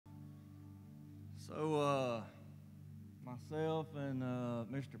So, myself and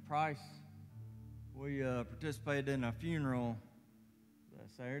Mr. Price, we participated in a funeral that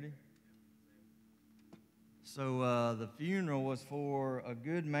Saturday. So the funeral was for a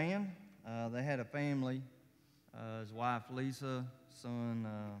good man. They had a family, his wife Lisa, son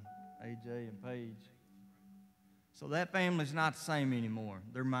AJ and Paige. So that family's not the same anymore.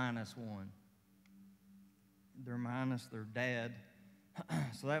 They're minus one. They're minus their dad.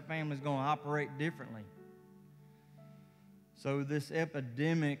 So that family's going to operate differently. So this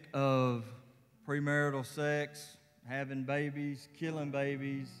epidemic of premarital sex, having babies, killing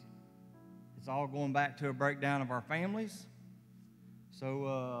babies, it's all going back to a breakdown of our families.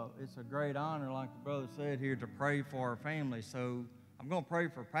 So it's a great honor, like the brother said here, to pray for our families. So I'm going to pray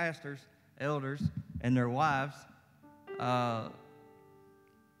for pastors, elders, and their wives,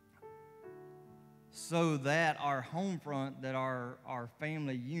 so that our home front, that our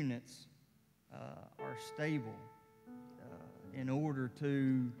family units are stable in order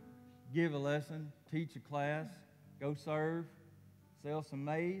to give a lesson, teach a class, go serve, sell some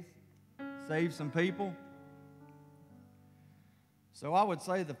maize, save some people. So I would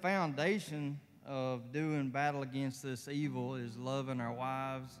say the foundation of doing battle against this evil is loving our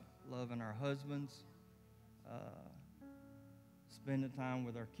wives, loving our husbands, spending time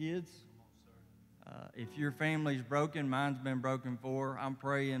with our kids. If your family's broken, mine's been broken for. I'm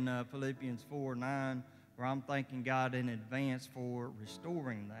praying Philippians 4:9, where I'm thanking God in advance for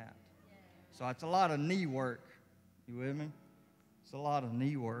restoring that. So it's a lot of knee work. You with me? It's a lot of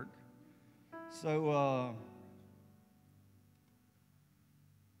knee work. So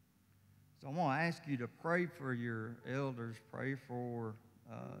I want to ask you to pray for your elders, pray for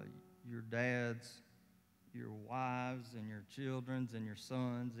your dads, your wives, and your children's and your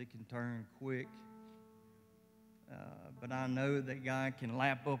sons. It can turn quick. But I know that God can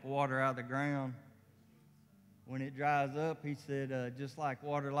lap up water out of the ground. When it dries up, he said, just like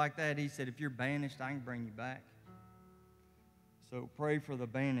water like that, he said, if you're banished, I can bring you back. So pray for the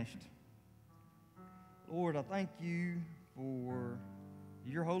banished. Lord, I thank you for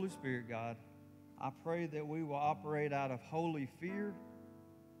your Holy Spirit, God. I pray that we will operate out of holy fear.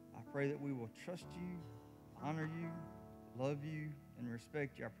 I pray that we will trust you, honor you, love you, and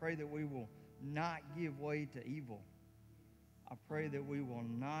respect you. I pray that we will not give way to evil. I pray that we will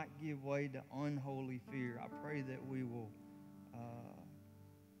not give way to unholy fear. I pray that we will,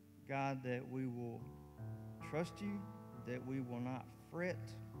 God, that we will trust you, that we will not fret,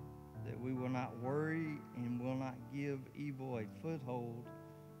 that we will not worry, and will not give evil a foothold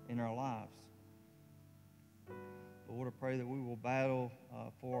in our lives. Lord, I pray that we will battle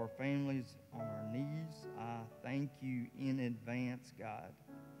for our families on our knees. I thank you in advance, God.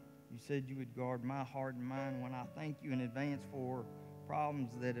 You said you would guard my heart and mind when I thank you in advance for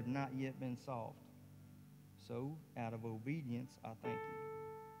problems that have not yet been solved. So, out of obedience, I thank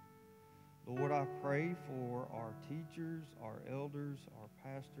you. Lord, I pray for our teachers, our elders, our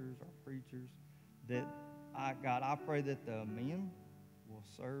pastors, our preachers, that God, I pray that the men will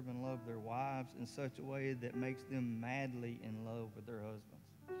serve and love their wives in such a way that makes them madly in love with their husbands.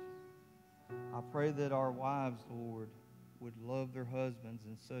 I pray that our wives, Lord, would love their husbands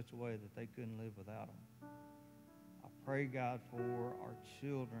in such a way that they couldn't live without them. I pray, God, for our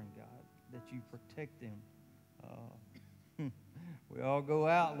children, God, that you protect them. We all go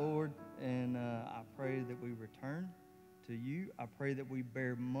out, Lord, and I pray that we return to you. I pray that we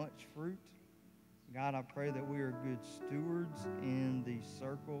bear much fruit. God, I pray that we are good stewards in the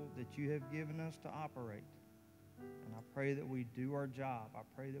circle that you have given us to operate. And I pray that we do our job. I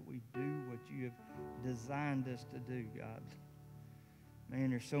pray that we do what you have designed us to do, God.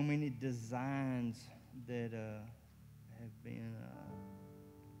 Man, there's so many designs that have been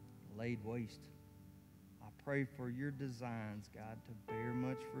laid waste. I pray for your designs, God, to bear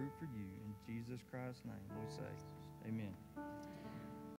much fruit for you. In Jesus Christ's name we say, amen.